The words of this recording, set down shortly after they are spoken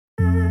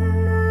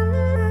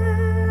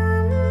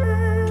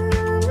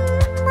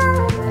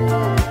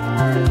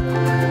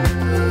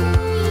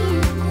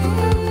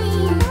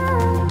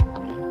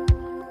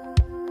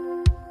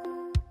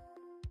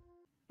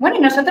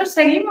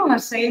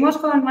Nosotros seguimos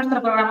con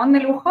nuestro programón de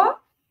lujo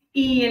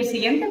y el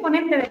siguiente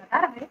ponente de la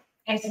tarde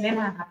es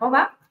Elena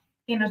Agapova,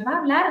 que nos va a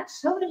hablar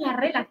sobre la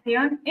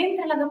relación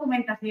entre la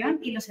documentación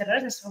y los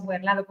errores de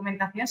software. La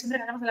documentación, siempre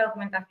hablamos de la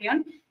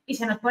documentación y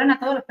se nos ponen a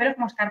todos los pelos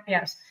como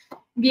escarpias.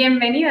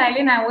 Bienvenida,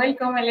 Elena.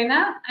 Welcome,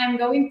 Elena. I'm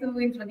going to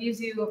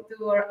introduce you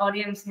to our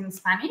audience in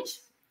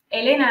Spanish.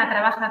 Elena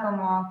trabaja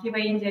como QA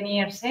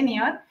Engineer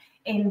Senior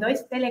en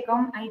Deutsche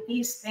Telekom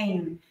IT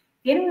Spain.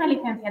 Tiene una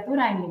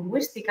licenciatura en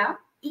lingüística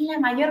y la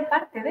mayor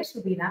parte de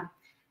su vida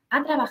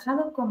ha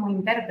trabajado como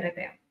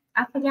intérprete.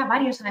 Hace ya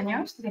varios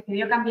años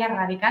decidió cambiar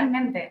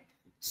radicalmente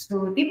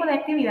su tipo de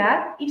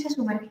actividad y se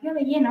sumergió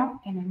de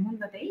lleno en el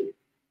mundo TI.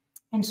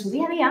 En su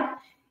día a día,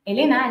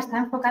 Elena está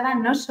enfocada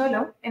no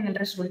solo en el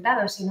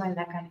resultado, sino en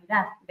la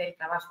calidad del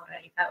trabajo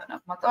realizado,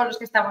 ¿no? Como todos los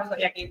que estamos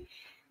hoy aquí.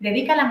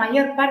 Dedica la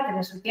mayor parte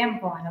de su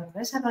tiempo al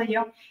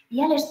autodesarrollo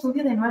y al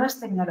estudio de nuevas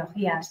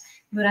tecnologías.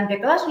 Durante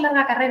toda su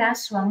larga carrera,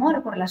 su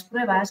amor por las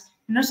pruebas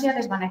no se ha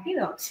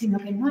desvanecido, sino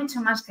que no ha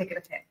hecho más que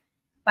crecer.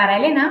 Para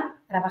Elena,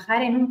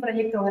 trabajar en un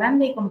proyecto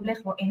grande y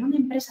complejo en una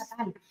empresa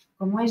tal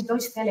como es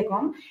Deutsche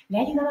Telekom le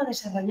ha ayudado a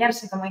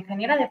desarrollarse como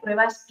ingeniera de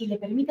pruebas y le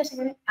permite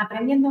seguir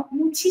aprendiendo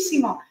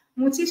muchísimo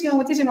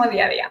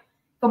día a día.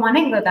 Como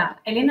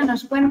anécdota, Elena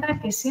nos cuenta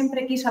que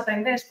siempre quiso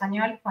aprender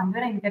español cuando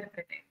era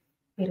intérprete,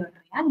 pero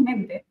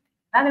realmente,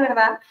 de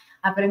verdad,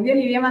 aprendió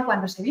el idioma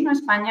cuando se vino a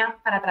España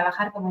para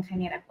trabajar como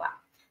ingeniera QA.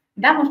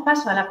 Damos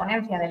paso a la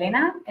ponencia de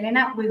Elena.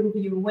 Elena will give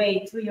you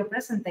way to your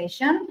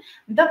presentation,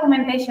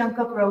 documentation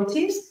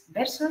cockroaches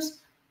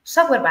versus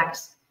software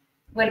bugs.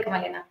 Welcome,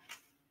 Elena.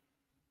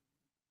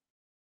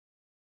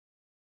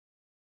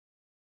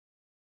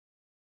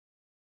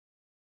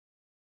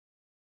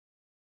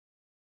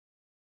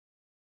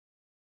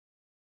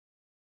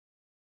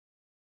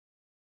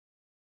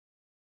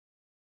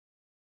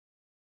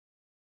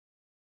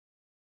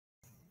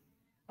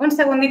 Un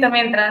segundito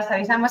mientras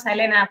avisamos a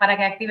Elena para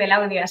que active el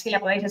audio, así la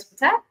podéis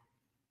escuchar.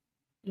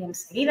 Y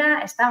enseguida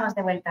estamos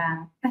de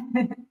vuelta.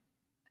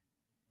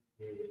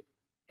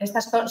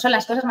 Estas son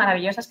las cosas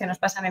maravillosas que nos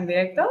pasan en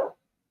directo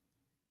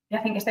y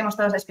hacen que estemos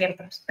todos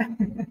despiertos.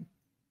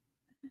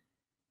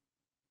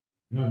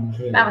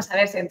 Vamos a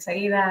ver si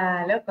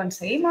enseguida lo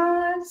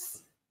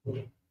conseguimos.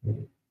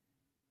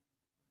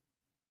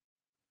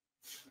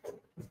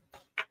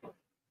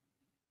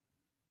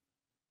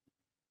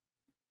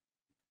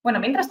 Bueno,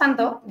 mientras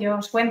tanto, yo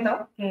os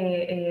cuento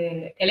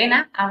que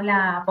Elena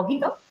habla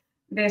poquito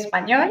de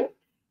español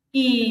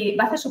y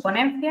va a hacer su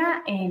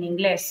ponencia en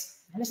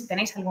inglés, ¿vale? Si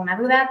tenéis alguna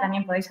duda,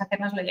 también podéis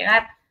hacérnoslo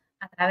llegar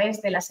a través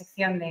de la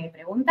sección de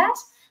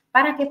preguntas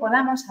para que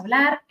podamos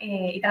hablar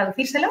y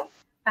traducírselo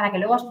para que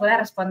luego os pueda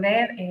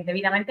responder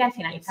debidamente al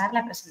finalizar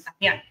la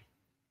presentación.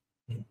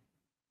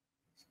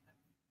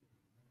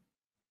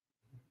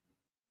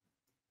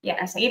 Y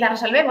ahora enseguida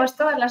resolvemos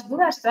todas las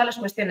dudas y todas las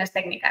cuestiones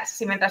técnicas.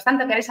 Si mientras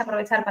tanto queréis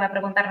aprovechar para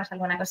preguntarnos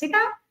alguna cosita,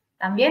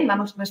 también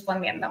vamos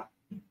respondiendo.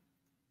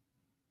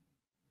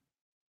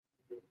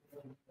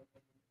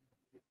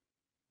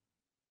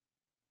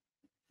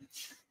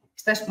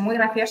 Esto es muy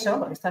gracioso,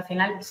 porque esto al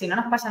final, si no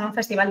nos pasa en un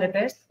festival de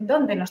test,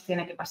 ¿dónde nos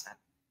tiene que pasar?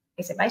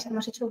 Que sepáis que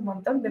hemos hecho un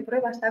montón de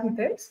pruebas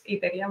antes y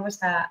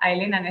teníamos a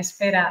Elena en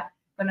espera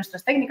con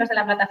nuestros técnicos de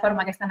la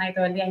plataforma que están ahí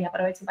todo el día y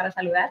aprovecho para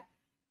saludar.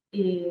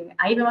 Y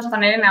ahí vemos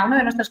con Elena, uno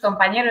de nuestros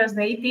compañeros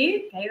de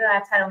IT, que ha ido a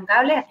echar un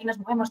cable. Aquí nos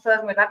movemos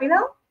todos muy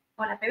rápido.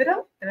 Hola,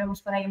 Pedro, te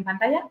vemos por ahí en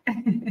pantalla.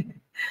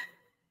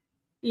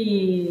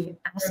 Y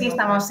así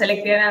estamos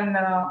seleccionando.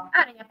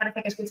 Ah, ya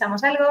parece que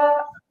escuchamos algo.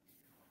 A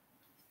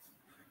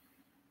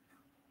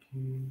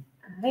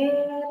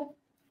ver.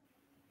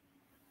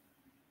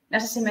 No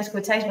sé si me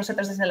escucháis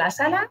vosotros desde la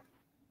sala.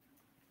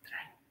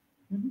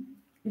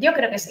 Yo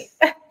creo que sí.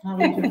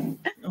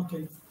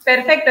 Okay.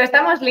 Perfecto,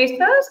 estamos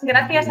listos.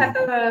 Gracias a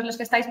todos los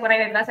que estáis por ahí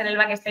detrás en el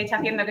backstage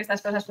haciendo que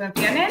estas cosas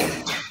funcionen.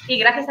 Y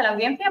gracias a la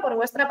audiencia por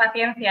vuestra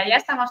paciencia. Ya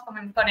estamos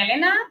con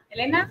Elena.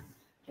 Elena,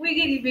 we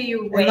give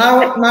you way.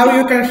 Now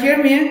you can hear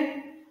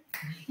me?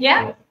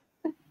 Yeah?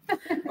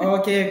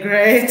 Okay,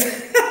 great.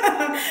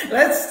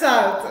 Let's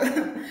start.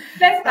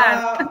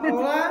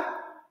 Hola,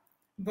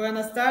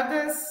 buenas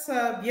tardes.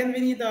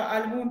 Bienvenido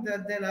al mundo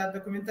de la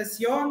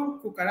documentación,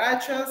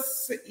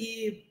 cucarachas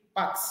y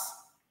bugs.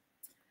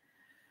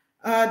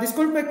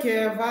 Disculpe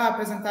que va a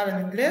presentar en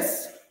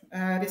inglés,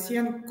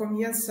 recién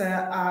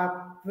comienza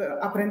a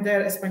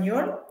aprender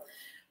español,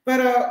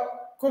 pero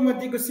como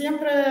digo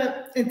siempre,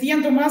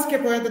 entiendo más que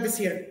puedo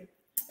decir.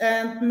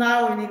 And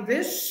now in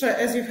English,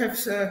 as you have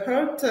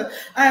heard,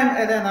 I'm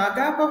Elena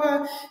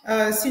Agapova,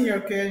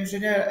 Senior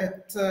Engineer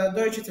at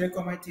Deutsche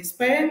Telekom IT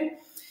Spain.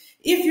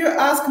 If you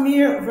ask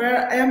me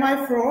where am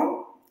I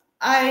from,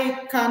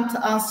 I can't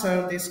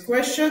answer this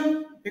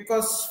question,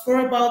 because for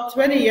about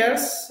 20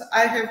 years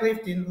I have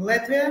lived in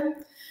Latvia.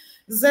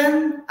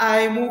 Then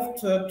I moved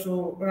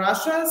to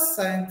Russia,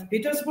 St.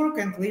 Petersburg,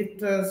 and lived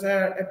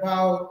there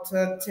about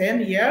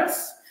 10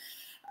 years.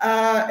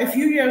 A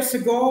few years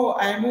ago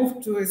I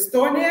moved to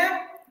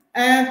Estonia,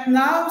 and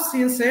now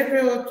since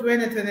April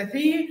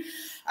 2023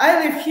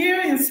 I live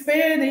here in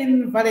Spain,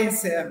 in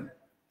Valencia.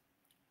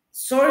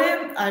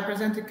 Sorry, I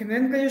presented in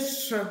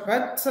English,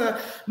 but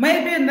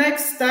maybe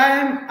next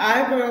time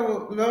I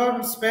will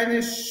learn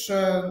Spanish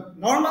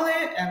normally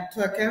and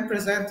can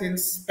present in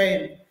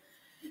Spanish.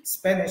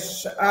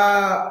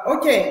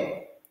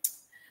 Okay,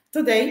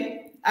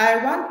 today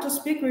I want to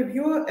speak with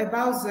you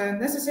about the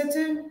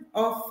necessity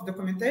of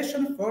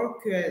documentation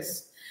for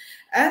QS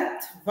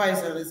and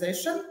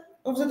visualization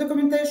of the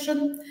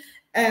documentation.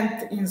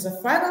 And in the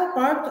final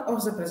part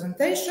of the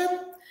presentation,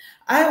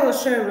 I will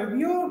share with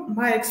you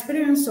my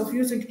experience of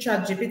using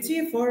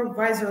ChatGPT for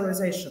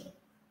visualization.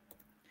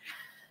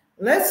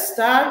 Let's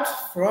start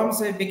from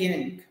the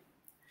beginning.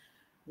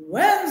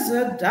 When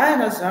the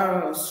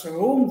dinosaurs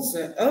roamed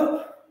the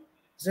earth,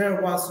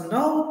 there was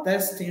no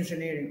test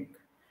engineering.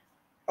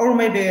 Or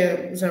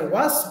maybe there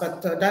was,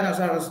 but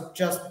dinosaurs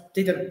just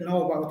didn't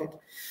know about it.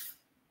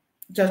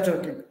 Just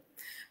joking.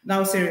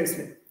 Now,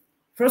 seriously.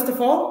 First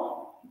of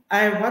all,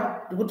 I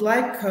would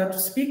like to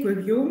speak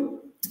with you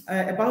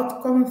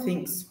about common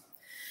things,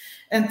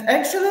 and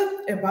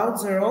actually about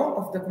the role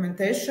of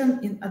documentation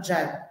in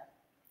Agile.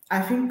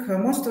 I think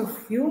most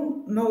of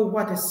you know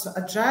what is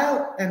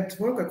Agile and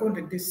work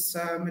according to this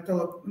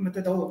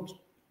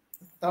methodology.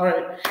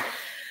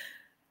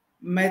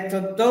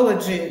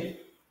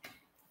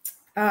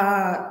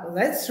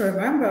 Let's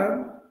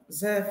remember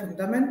the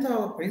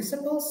fundamental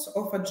principles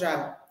of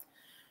Agile.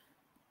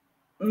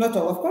 Not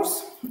all, of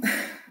course,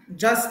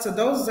 just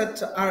those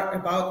that are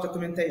about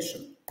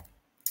documentation.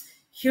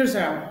 Here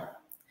they are.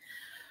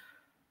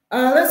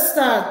 Let's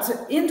start.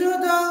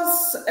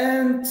 Individuals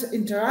and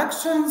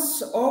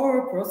interactions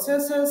over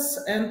processes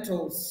and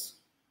tools.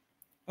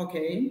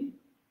 Okay.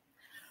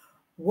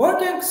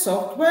 Working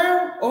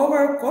software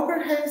over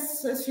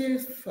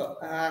comprehensive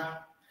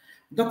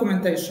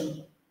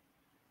documentation.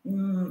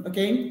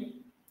 Okay,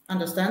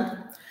 understand.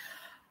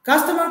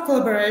 Customer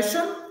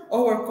collaboration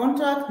over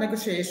contract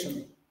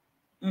negotiation.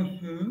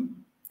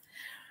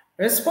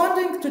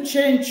 Responding to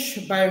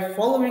change by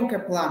following a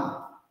plan.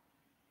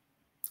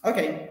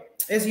 Okay,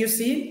 as you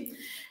see,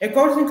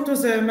 according to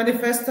the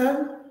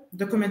manifesto,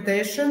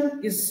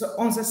 documentation is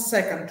on the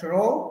second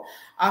row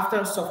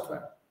after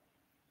software.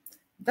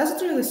 Does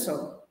it really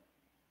so?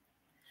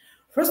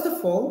 First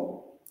of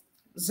all,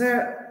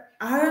 there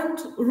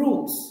aren't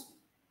rules,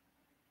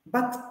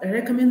 but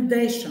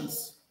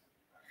recommendations.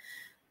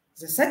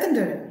 The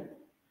secondary,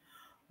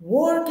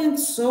 working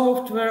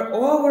software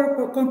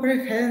over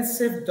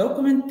comprehensive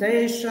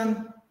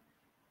documentation,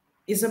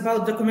 is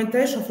about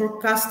documentation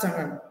for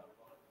customer.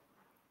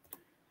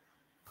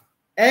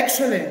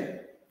 Actually,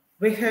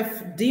 we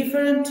have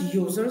different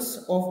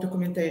users of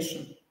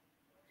documentation.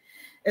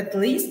 At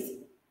least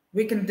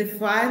we can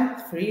define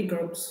 3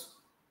 groups: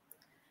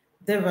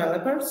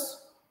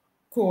 developers,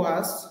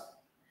 QAs,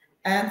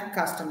 and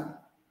customer.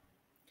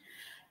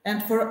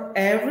 And for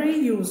every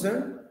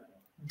user,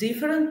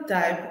 different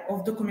type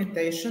of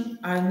documentation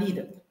are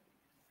needed.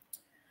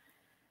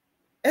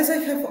 As I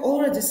have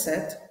already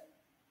said,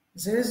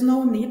 there is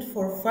no need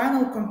for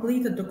final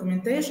completed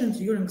documentation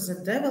during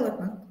the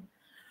development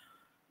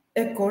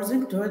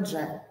according to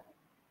Agile.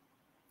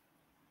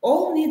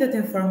 All needed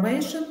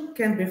information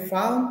can be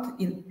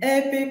found in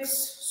epics,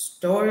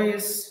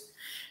 stories,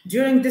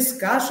 during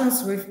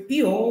discussions with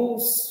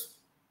POs,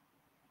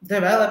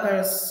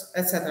 developers,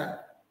 etc.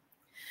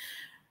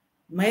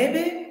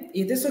 Maybe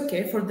it is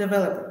okay for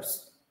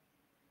developers,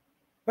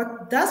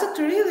 but does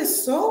it really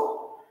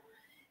so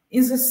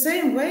in the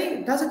same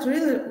way? Does it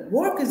really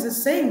work in the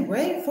same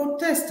way for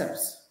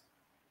testers?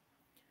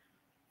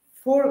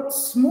 For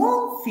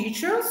small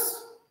features,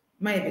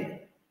 maybe.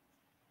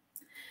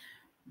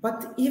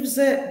 But if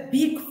the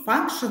big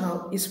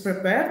functional is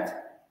prepared,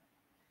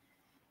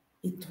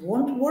 it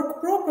won't work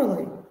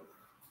properly.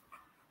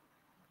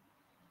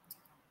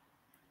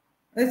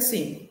 Let's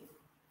see.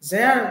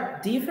 There are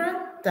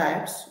different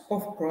types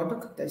of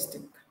product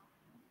testing.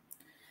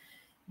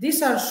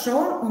 These are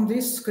shown on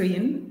this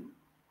screen.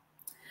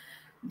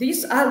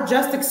 These are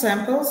just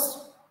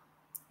examples.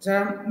 There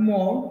are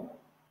more.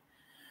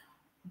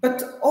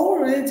 But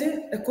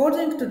already,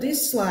 according to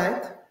this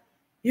slide,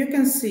 you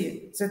can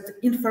see that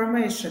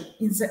information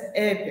in the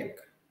epic,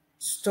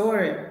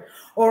 story,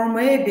 or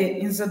maybe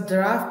in the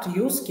draft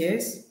use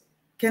case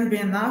can be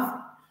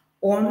enough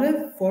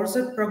only for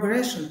the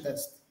progression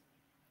test.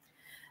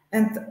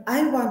 And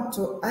I want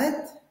to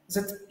add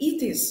that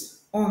it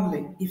is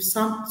only if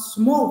some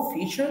small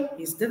feature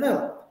is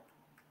developed.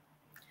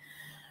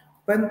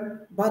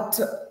 But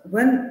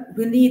when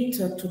we need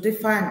to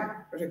define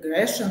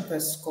regression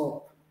test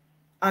scope,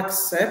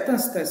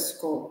 acceptance test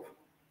scope,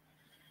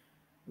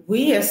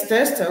 we as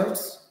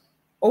testers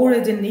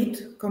already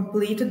need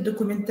completed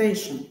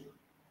documentation,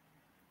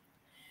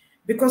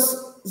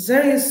 because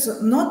there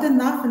is not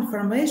enough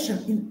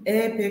information in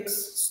epics,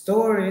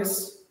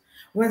 stories,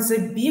 when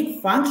the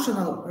big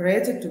functional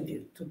ready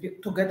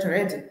to get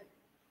ready.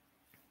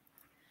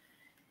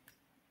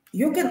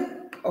 You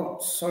can, oh,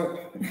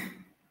 sorry.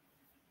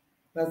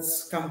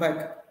 Let's come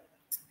back.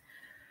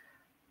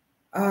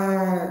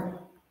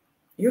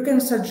 You can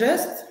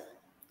suggest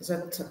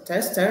that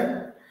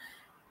tester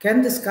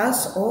can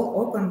discuss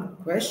all open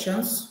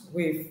questions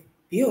with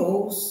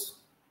POs,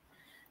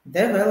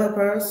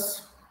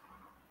 developers,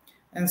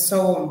 and so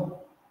on.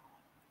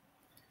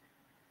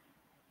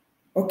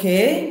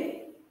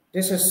 Okay,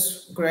 this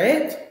is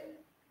great,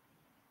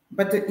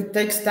 but it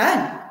takes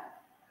time.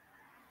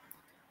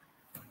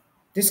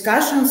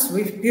 Discussions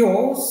with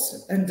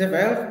POs and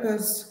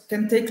developers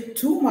can take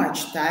too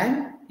much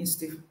time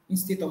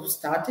instead of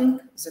starting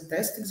the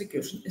test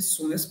execution as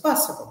soon as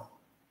possible.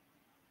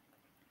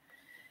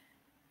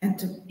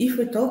 And if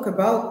we talk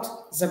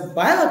about the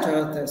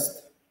bilateral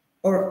test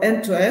or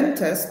end-to-end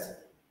test,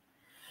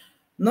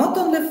 not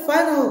only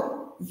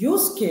final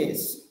use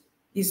case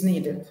is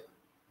needed,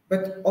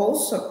 but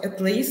also at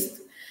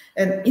least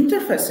an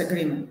interface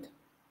agreement.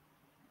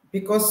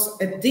 Because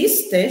at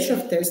this stage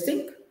of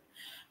testing,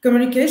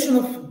 communication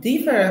of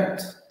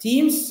different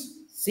teams,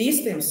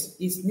 systems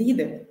is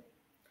needed.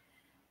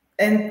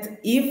 And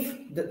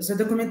if the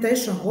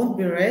documentation won't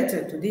be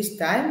ready to this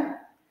time,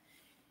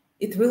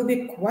 it will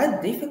be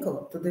quite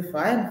difficult to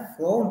define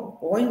flow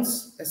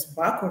points as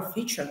bug or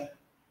feature.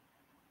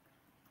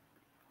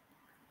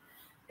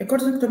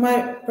 According to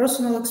my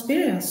personal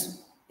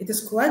experience, it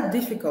is quite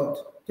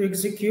difficult to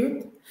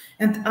execute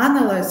and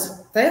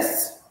analyze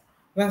tests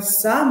when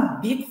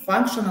some big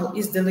functional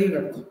is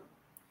delivered.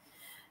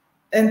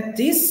 And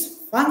this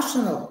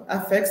functional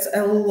affects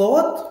a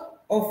lot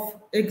of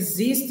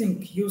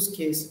existing use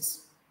cases.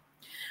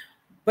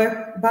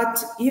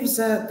 But if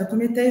the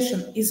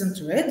documentation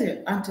isn't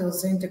ready until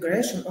the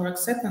integration or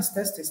acceptance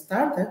test is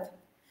started,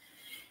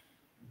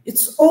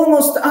 it's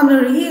almost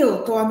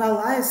unreal to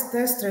analyze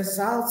test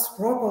results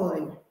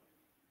properly.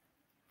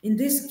 In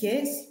this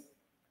case,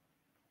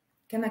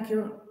 can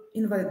occur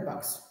invalid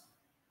bugs.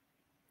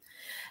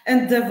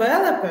 And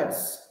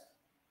developers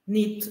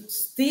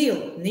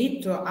still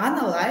need to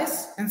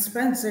analyze and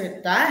spend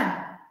their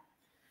time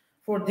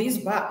for this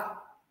bug.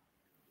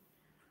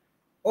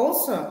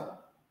 Also,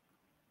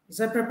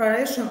 the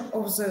preparation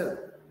of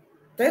the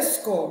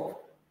test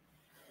scope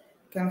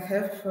can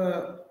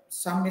have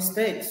some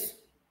mistakes,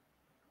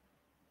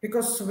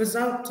 because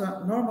without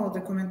normal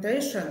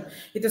documentation,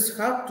 it is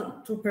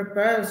hard to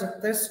prepare the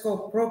test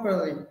scope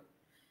properly,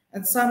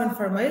 and some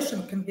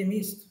information can be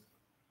missed.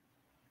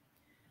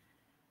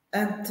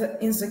 And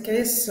in the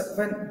case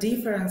when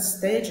different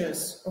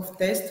stages of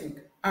testing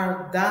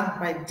are done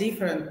by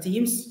different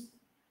teams,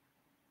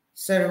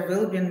 there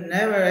will be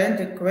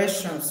never-ending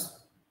questions.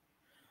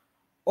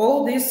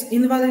 All these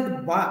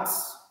invalid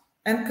bugs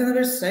and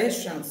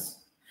conversations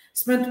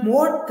spent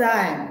more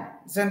time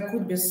than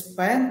could be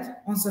spent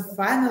on the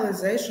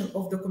finalization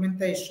of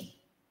documentation.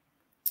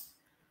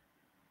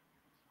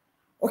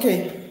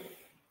 Okay,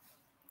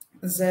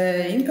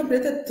 the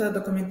incomplete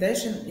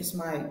documentation is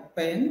my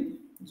pain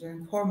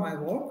for my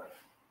work.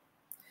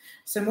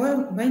 The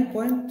main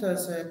point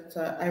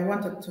that I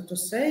wanted to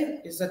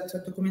say is that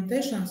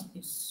documentation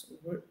is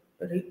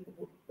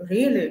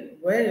really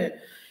very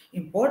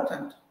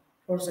important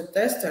for the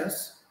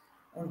testers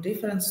on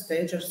different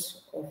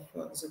stages of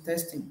the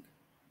testing.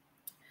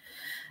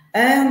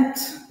 And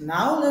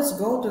now let's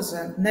go to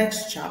the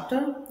next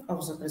chapter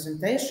of the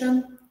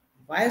presentation,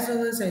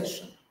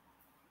 visualization.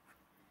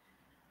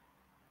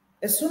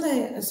 As soon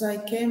as I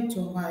came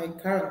to my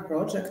current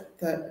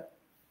project,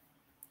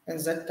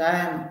 at that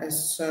time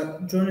as a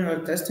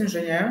junior test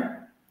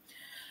engineer,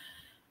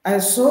 I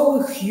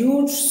saw a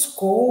huge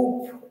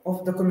scope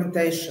of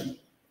documentation.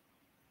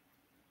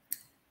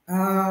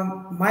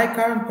 My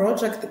current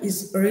project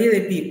is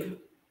really big.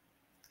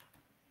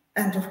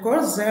 And of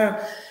course, there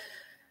are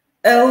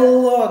a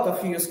lot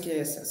of use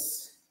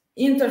cases,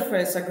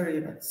 interface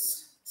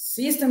agreements,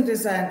 system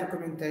design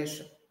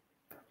documentation.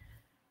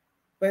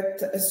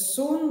 But as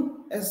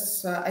soon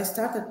as I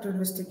started to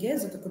investigate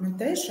the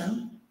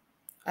documentation,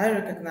 I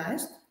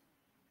recognized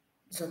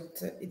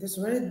that it is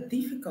very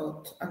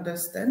difficult to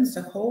understand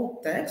the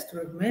whole text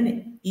with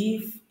many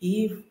if.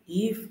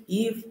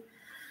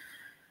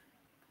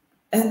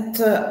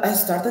 And I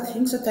started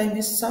thinking that I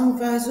missed some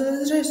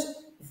visualization.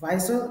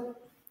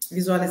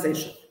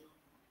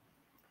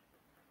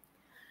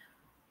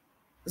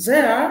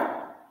 There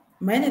are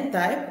many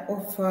types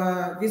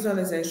of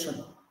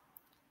visualization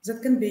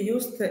that can be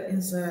used in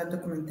the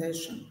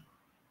documentation.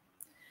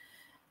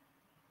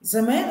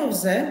 The main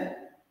of them,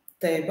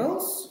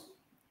 tables,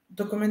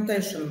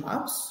 documentation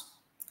maps,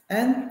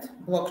 and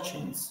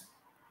blockchains.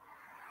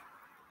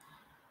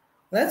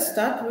 Let's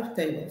start with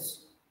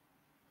tables.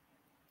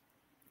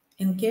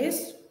 In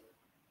case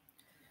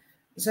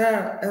there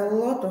are a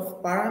lot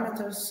of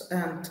parameters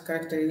and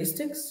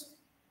characteristics,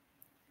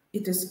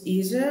 it is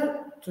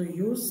easier to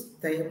use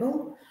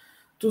table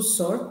to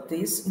sort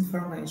this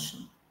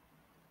information.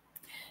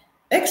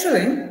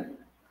 Actually,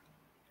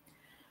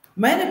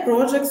 many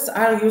projects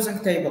are using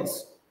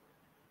tables,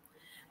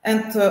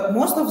 and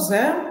most of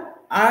them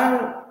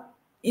are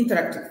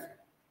interactive.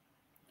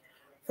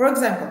 For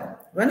example,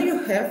 when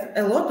you have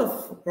a lot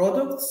of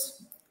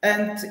products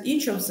and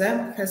each of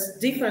them has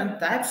different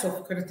types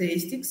of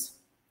characteristics,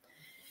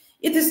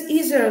 It is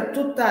easier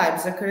to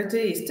type the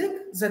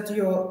characteristic that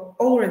you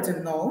already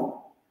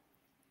know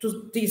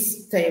to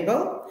this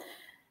table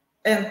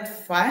and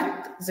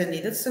find the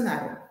needed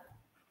scenario.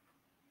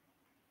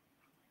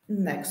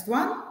 Next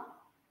one,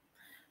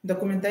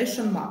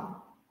 documentation map.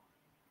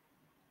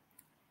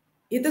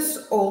 It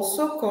is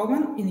also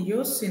common in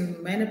use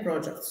in many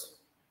projects.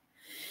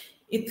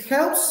 It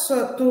helps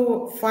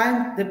to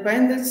find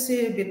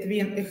dependency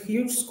between a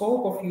huge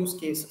scope of use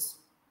cases.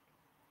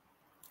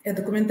 A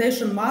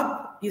documentation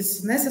map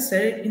is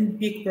necessary in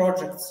big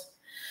projects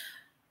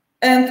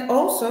and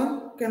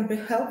also can be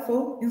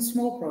helpful in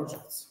small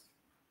projects.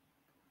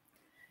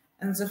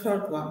 And the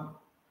third one,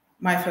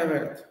 my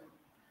favorite,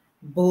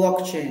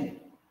 blockchain.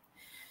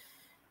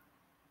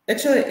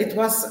 Actually, it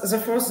was the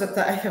first that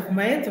I have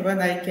made when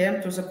I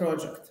came to the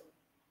project.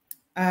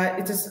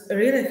 It is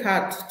really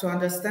hard to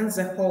understand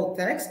the whole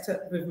text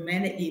with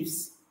many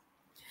ifs.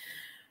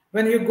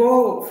 When you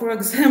go, for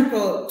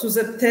example, to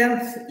the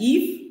 10th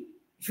if,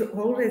 you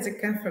already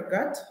can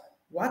forget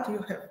what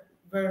you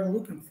were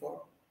looking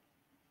for.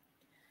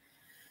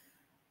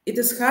 It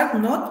is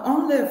hard not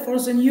only for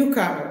the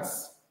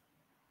newcomers,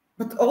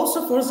 but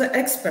also for the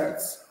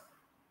experts.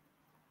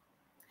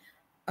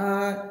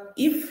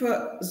 If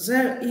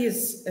there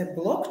is a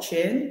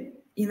blockchain,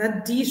 in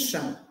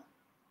addition,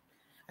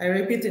 I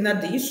repeat, in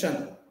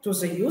addition to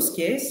the use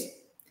case,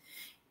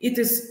 it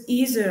is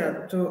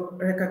easier to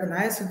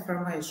recognize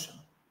information.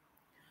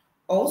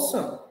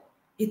 Also,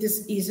 it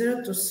is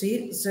easier to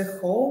see the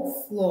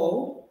whole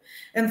flow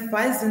and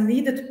find the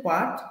needed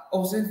part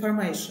of the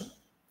information.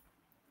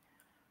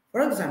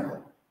 For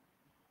example,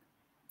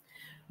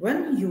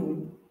 when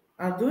you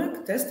are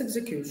doing test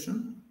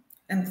execution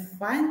and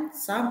find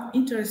some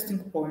interesting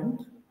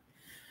point,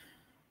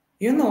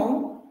 you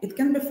know it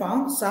can be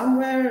found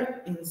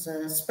somewhere in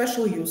the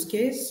special use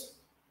case.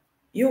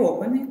 You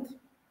open it,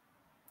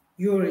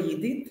 you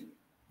read it,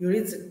 you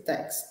read the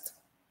text.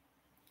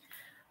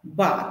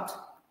 But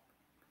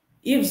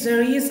if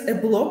there is a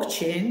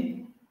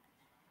blockchain,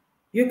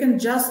 you can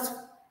just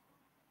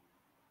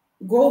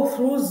go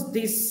through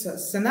this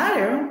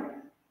scenario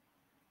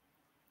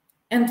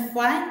and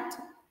find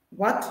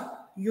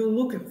what you're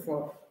looking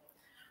for.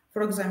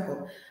 For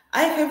example,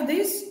 I have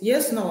this,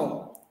 yes,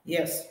 no,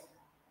 yes.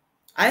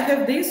 I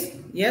have this,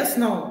 yes,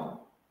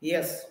 no,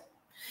 yes.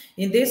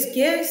 In this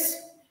case,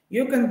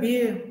 you can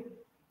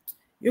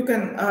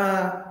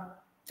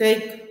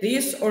take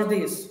this or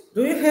this.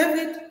 Do you have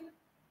it?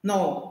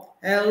 No.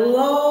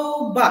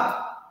 Hello,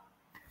 but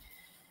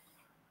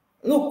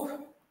look,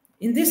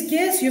 in this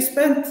case, you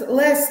spend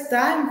less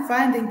time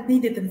finding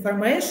needed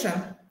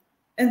information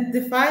and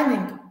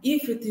defining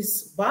if it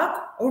is bug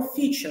or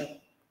feature.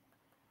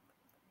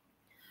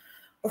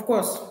 Of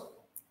course,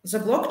 the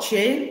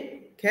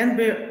blockchain can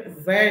be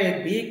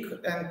very big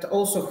and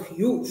also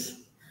huge.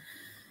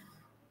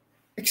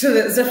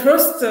 Actually, the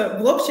first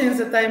blockchain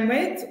that I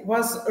made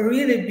was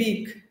really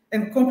big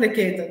and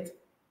complicated.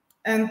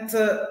 And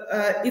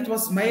it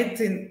was made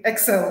in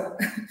Excel.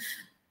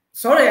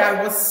 Sorry,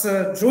 I was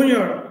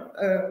junior.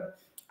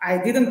 I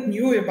didn't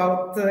know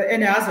about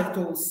any other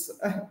tools.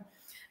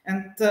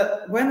 And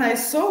when I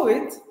saw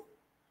it,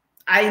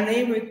 I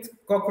named it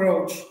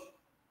Cockroach.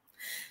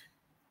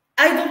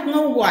 I don't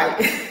know why.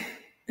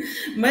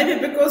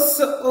 Maybe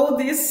because all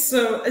these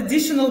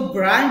additional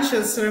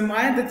branches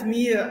reminded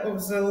me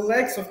of the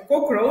legs of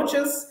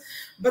cockroaches,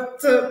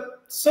 but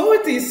so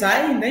it is.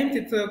 I named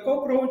it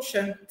Cockroach,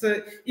 and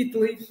it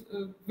lives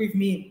with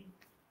me.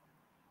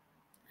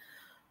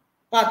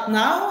 But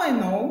now I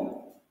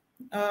know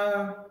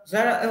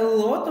there are a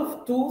lot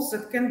of tools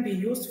that can be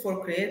used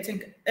for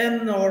creating a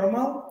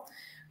normal,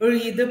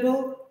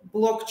 readable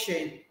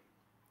blockchain.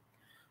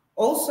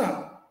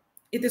 Also,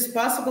 it is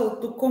possible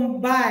to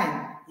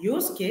combine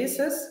use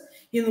cases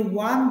in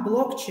one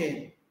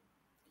blockchain.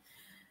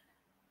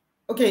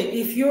 Okay,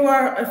 if you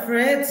are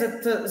afraid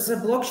that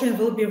the blockchain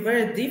will be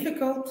very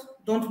difficult,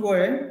 don't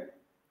worry.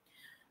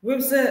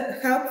 With the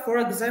help, for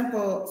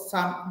example,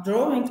 some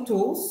drawing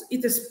tools,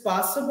 it is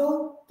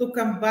possible to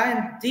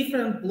combine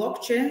different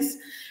blockchains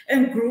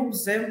and group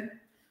them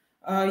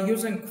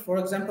using, for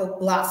example,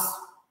 plus.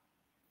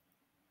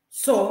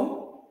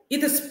 So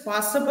it is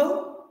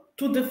possible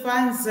to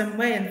define the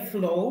main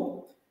flow,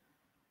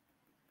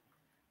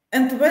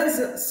 and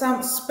when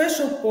some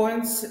special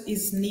points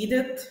is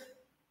needed,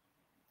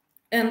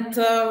 and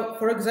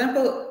for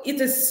example, it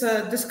is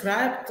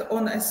described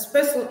on a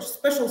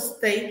special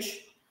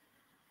stage,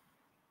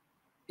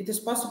 it is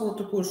possible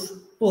to push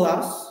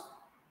plus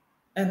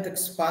and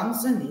expand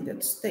the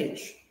needed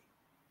stage.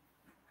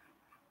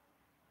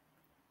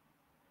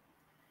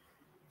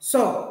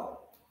 So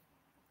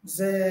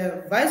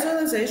the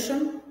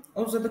visualization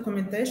of the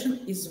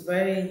documentation is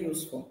very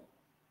useful.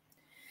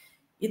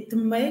 It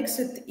makes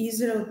it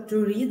easier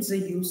to read the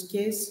use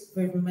case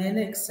with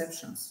many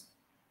exceptions.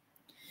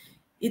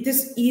 It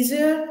is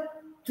easier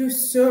to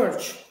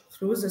search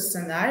through the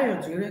scenario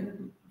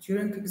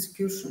during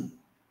execution.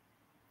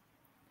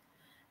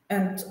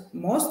 And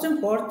most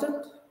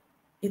important,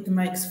 it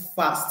makes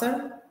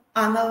faster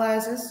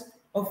analysis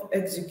of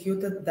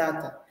executed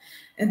data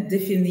and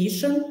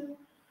definition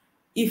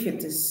if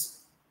it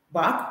is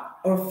bug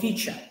or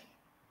feature.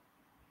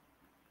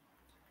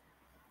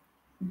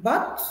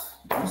 But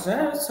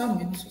there are some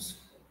minuses.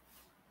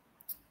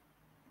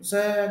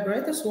 The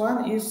greatest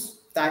one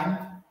is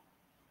time.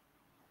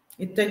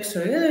 It takes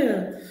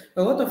really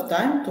a lot of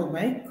time to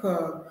make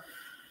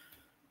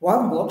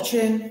one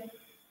blockchain.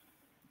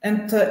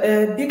 And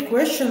a big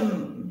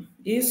question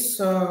is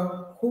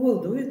who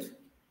will do it?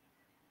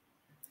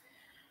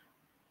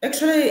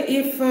 Actually,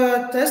 if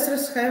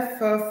testers have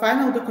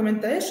final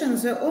documentation,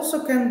 they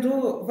also can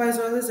do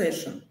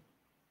visualization.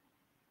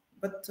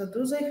 But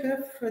do they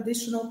have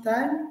additional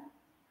time?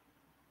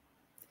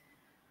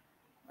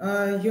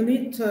 You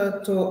need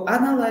to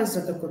analyze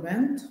the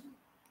document,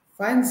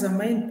 find the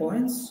main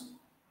points,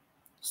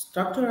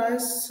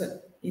 structurize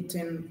it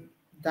in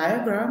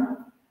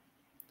diagram,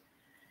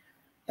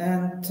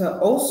 and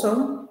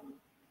also,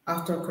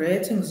 after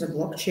creating the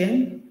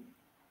blockchain,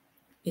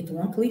 it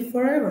won't live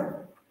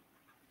forever.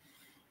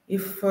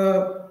 If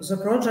the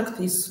project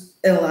is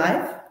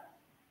alive,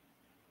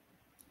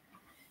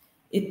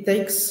 it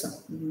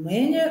takes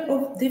many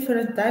of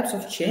different types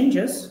of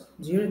changes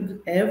during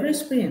every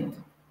sprint.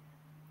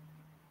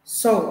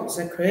 So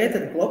the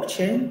created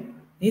blockchain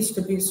needs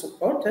to be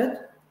supported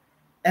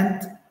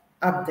and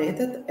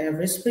updated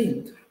every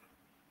sprint.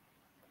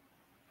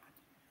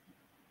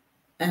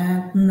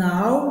 And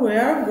now we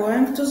are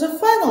going to the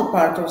final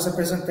part of the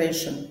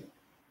presentation.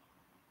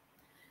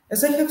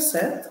 As I have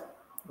said,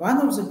 one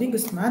of the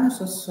biggest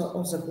minuses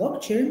of the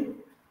blockchain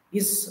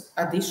is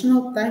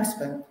additional time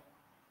spent.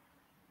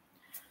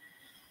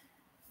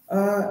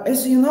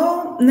 As you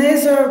know,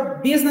 neither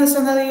business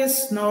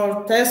analysts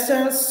nor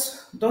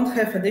testers don't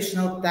have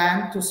additional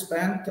time to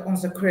spend on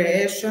the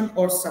creation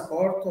or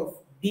support of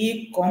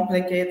big,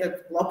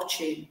 complicated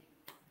blockchain.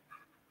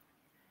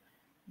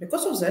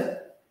 Because of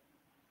that,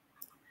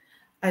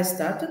 I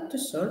started to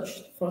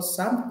search for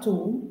some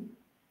tool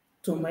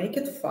to make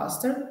it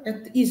faster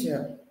and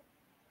easier.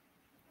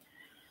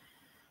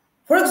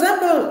 For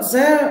example,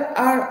 there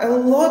are a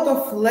lot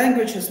of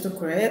languages to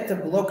create a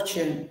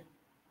blockchain.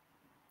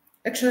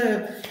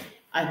 Actually,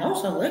 I know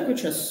some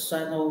languages.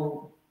 I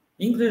know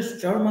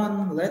English,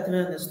 German,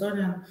 Latvian,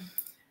 Estonian.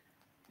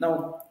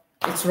 No,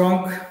 it's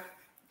wrong.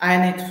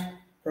 I need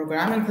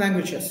programming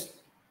languages.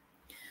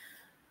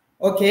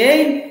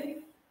 Okay,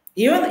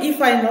 even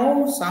if I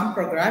know some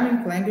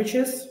programming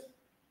languages,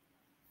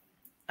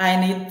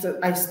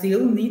 I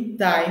still need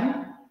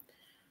time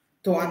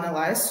to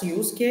analyze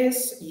use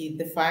case and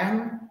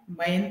define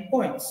main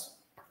points.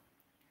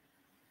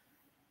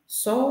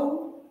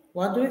 So,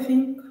 what do you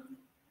think?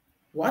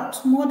 What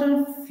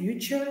modern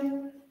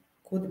feature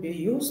could be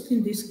used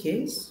in this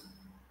case?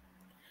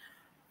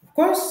 Of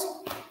course,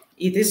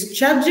 it is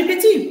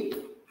ChatGPT.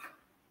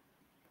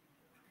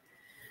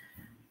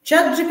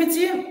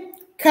 ChatGPT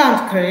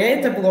can't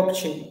create a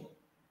blockchain.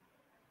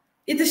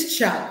 It is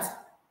chat.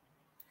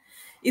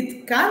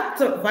 It can't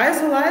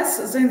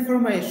visualize the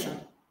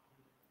information,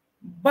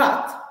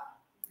 but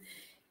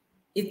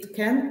it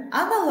can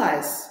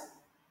analyze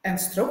and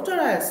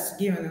structurize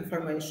given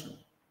information.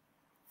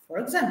 For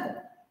example,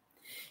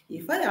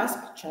 if I ask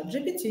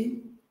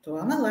ChatGPT to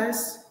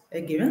analyze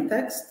a given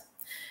text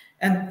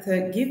and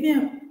give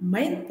me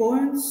main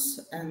points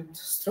and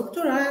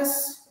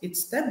structurize it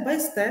step by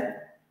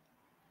step,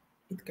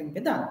 it can be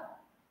done.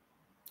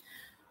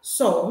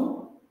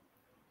 So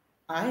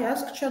I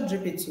ask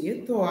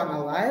ChatGPT to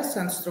analyze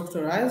and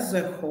structurize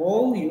the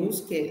whole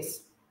use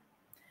case.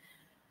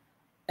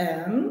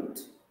 And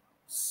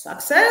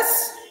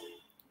success!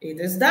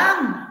 It is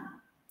done.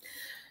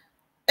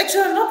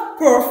 Actually, not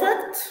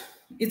perfect.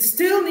 It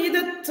still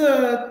needed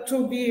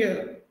to be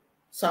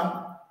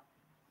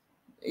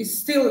it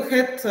still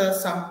had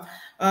some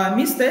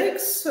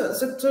mistakes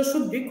that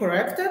should be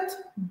corrected,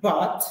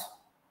 but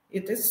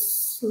it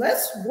is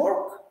less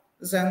work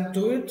than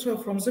do it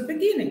from the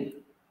beginning.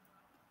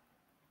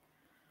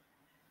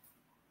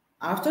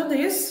 After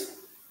this,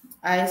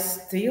 I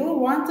still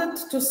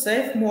wanted to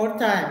save more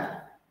time.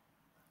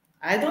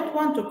 I don't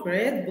want to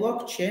create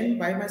blockchain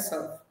by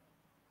myself.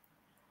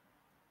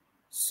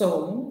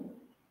 So,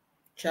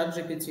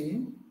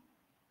 ChatGPT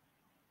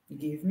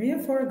give me,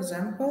 for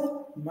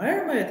example,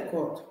 mermaid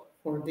code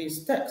for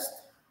this text.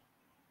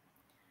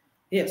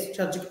 Yes,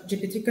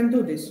 ChatGPT can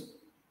do this.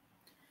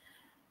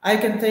 I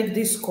can take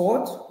this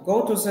code,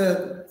 go to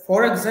the,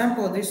 for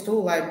example, this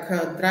tool like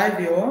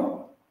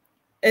Debido,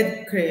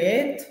 and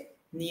create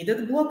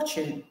needed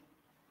blockchain.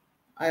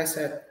 I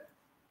said,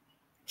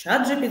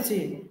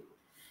 ChatGPT,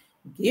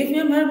 give me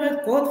a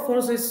mermaid code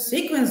for the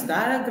sequence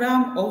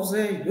diagram of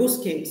the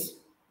use case.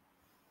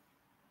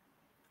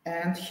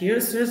 And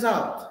here's the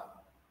result.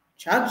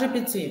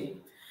 ChatGPT,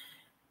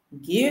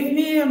 give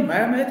me a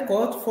mermaid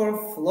code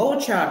for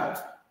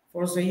flowchart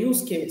for the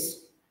use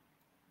case.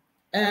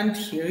 And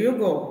here you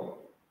go.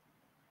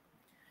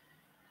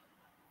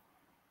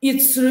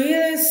 It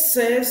really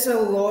saves a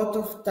lot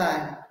of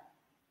time.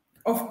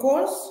 Of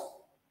course,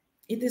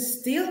 it is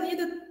still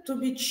needed to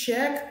be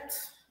checked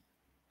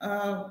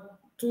to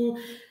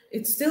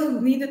it's still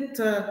needed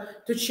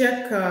to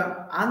check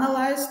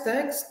analyze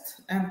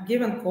text and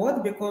given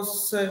code,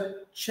 because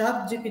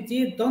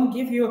ChatGPT don't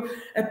give you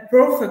a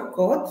perfect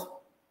code.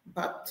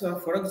 But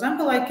for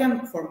example,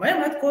 for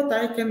Mermaid code,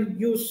 I can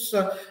use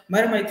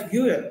Mermaid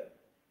Viewer.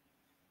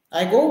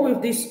 I go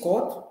with this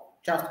code,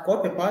 just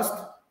copy paste,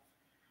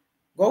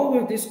 go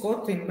with this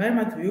code in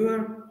Mermaid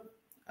Viewer,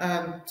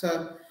 and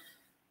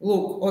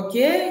look,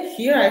 okay,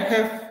 here I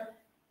have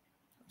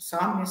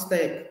some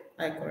mistake.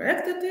 I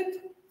corrected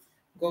it,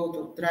 go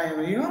to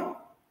try view.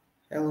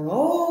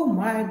 Hello,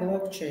 my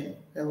blockchain.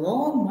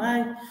 Hello,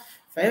 my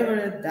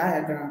favorite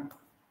diagram.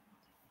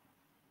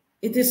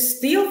 It is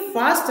still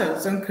faster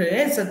than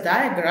create a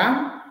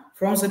diagram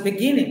from the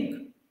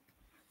beginning.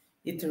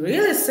 It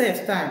really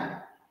saves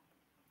time.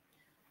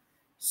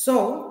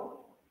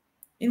 So,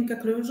 in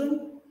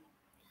conclusion,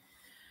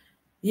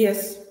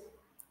 yes,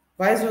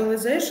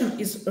 visualization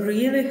is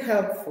really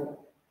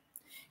helpful.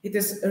 It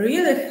is a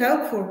really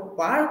helpful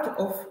part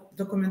of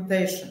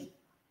documentation.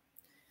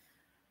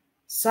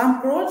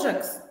 Some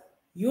projects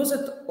use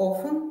it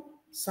often,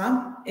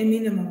 some a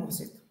minimum of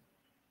it.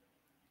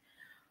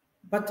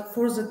 But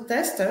for the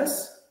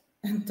testers,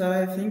 and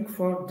I think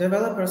for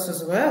developers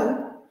as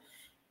well,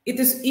 it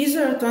is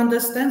easier to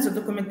understand the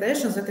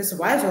documentation that is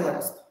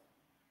visualized.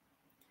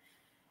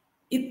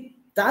 It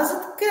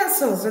doesn't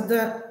cancel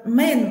the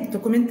main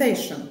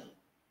documentation.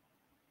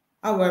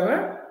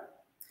 However,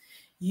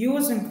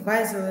 using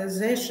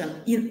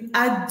visualization in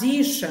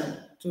addition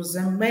to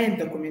the main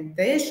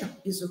documentation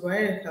is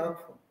very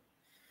helpful.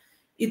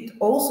 It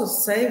also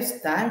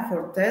saves time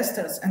for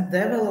testers and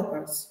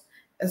developers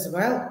as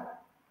well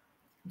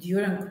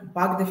during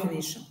bug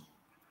definition.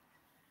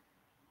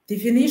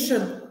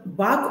 Definition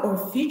bug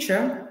or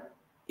feature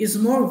is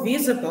more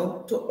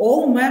visible to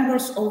all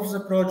members of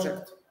the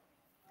project.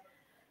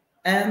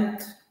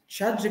 And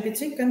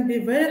ChatGPT can be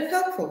very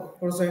helpful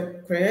for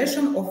the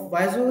creation of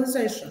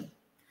visualization.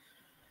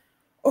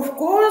 Of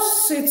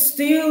course, it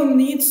still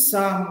needs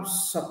some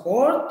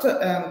support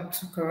and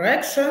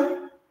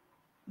correction,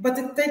 but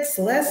it takes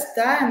less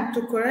time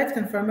to correct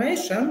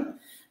information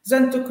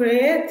than to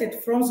create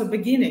it from the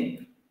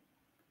beginning.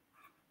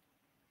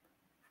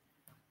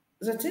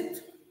 That's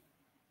it.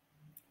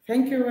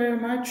 Thank you very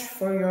much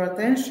for your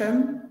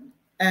attention.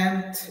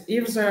 And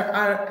if there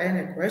are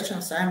any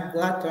questions, I'm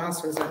glad to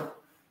answer them.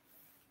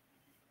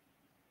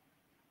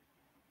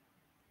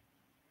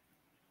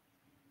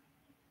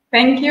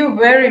 Thank you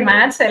very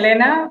much,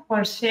 Elena,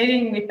 for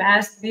sharing with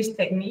us this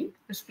technique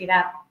to speed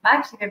up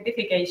bug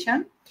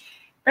identification.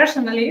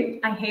 Personally,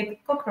 I hate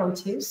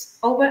cockroaches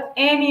over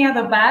any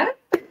other bug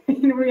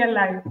in real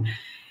life.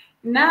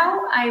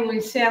 Now I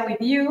will share with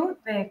you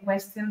the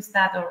questions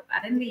that our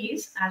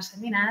attendees are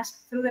sending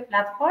us through the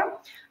platform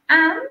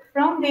and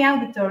from the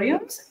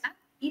auditoriums at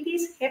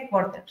ET's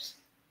headquarters.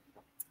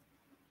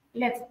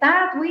 Let's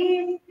start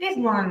with this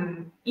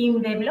one.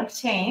 In the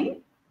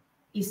blockchain,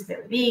 is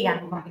very big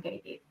and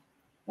complicated.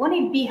 Won't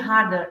it be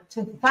harder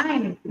to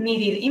find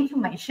needed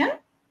information?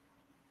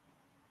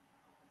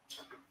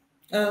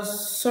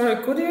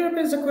 Sorry, could you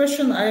repeat the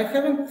question? I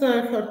haven't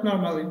heard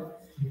normally.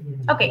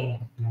 Okay,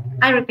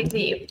 I repeat to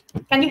you.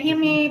 Can you hear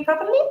me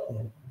properly?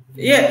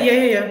 Yeah.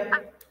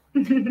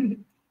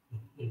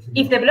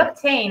 If the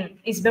blockchain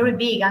is very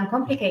big and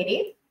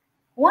complicated,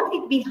 won't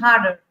it be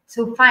harder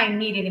to find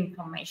needed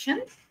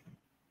information?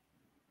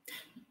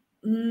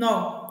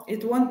 No,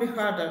 it won't be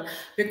harder,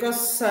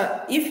 because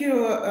if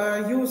you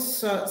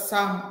use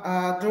some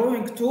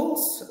drawing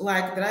tools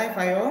like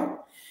Drive.io,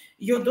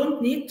 you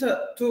don't need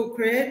to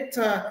create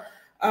a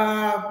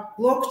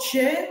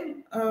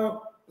blockchain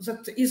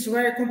that is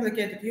very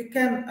complicated. You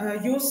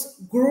can use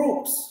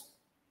groups.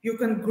 You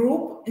can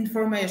group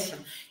information.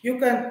 You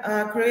can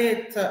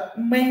create a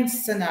main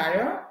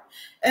scenario,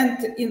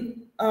 and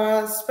in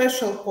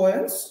special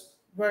points,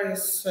 there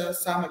is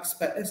some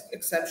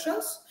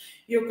exceptions,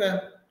 you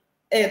can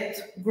add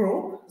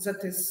group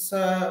that is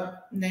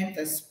named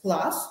as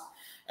plus,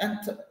 and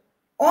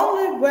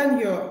only when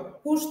you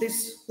push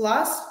this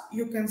plus,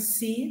 you can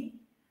see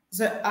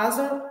the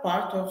other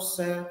part of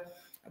the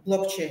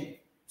blockchain.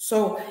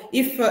 So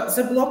if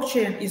the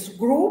blockchain is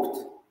grouped,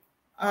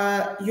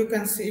 you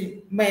can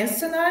see main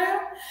scenario,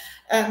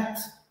 and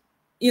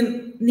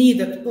in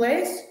needed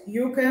place,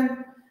 you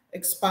can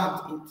expand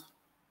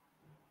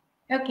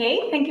it.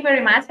 Okay, thank you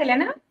very much,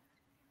 Elena.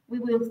 We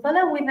will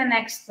follow with the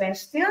next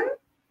question.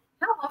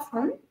 How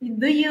often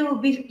do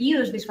you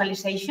use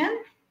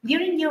visualization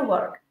during your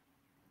work?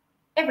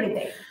 Every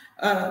day.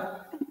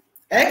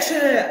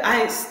 Actually,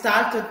 I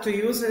started to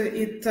use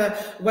it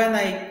when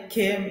I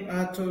came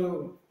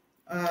to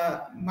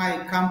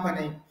my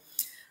company.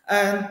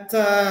 And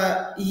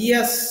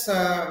yes,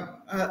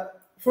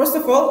 first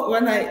of all,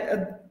 when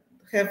I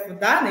have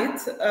done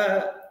it,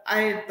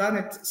 I done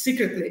it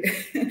secretly,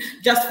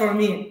 just for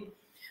me.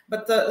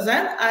 But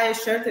then I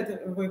shared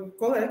it with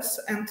colleagues,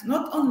 and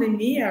not only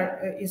me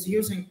is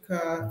using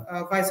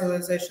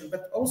visualization,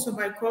 but also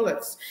my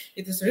colleagues.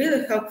 It is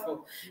really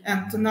helpful.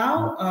 And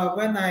now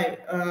when I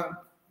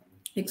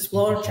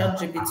explore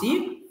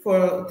ChatGPT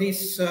for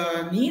these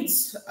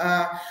needs.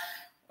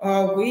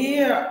 We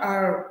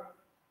are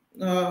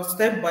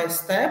step by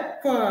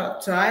step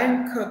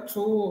trying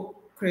to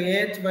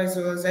create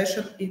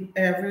visualization in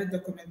every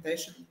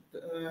documentation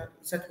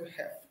that we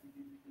have.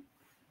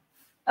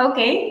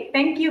 Okay,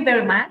 thank you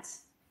very much.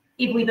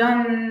 If we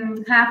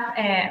don't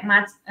have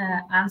much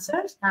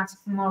answers, much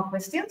more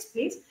questions,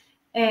 please,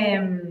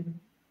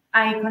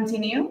 I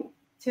continue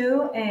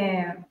to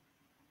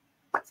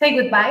say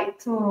goodbye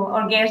to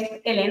our guest,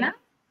 Elena.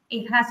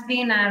 It has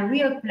been a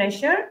real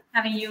pleasure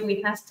having you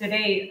with us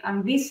today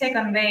on this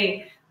second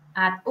day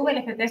at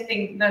VLC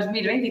Testing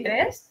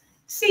 2023.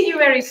 See you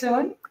very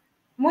soon.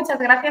 Muchas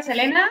gracias,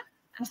 Elena.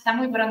 Hasta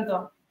muy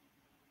pronto.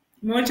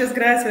 Muchas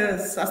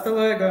gracias. Hasta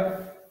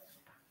luego.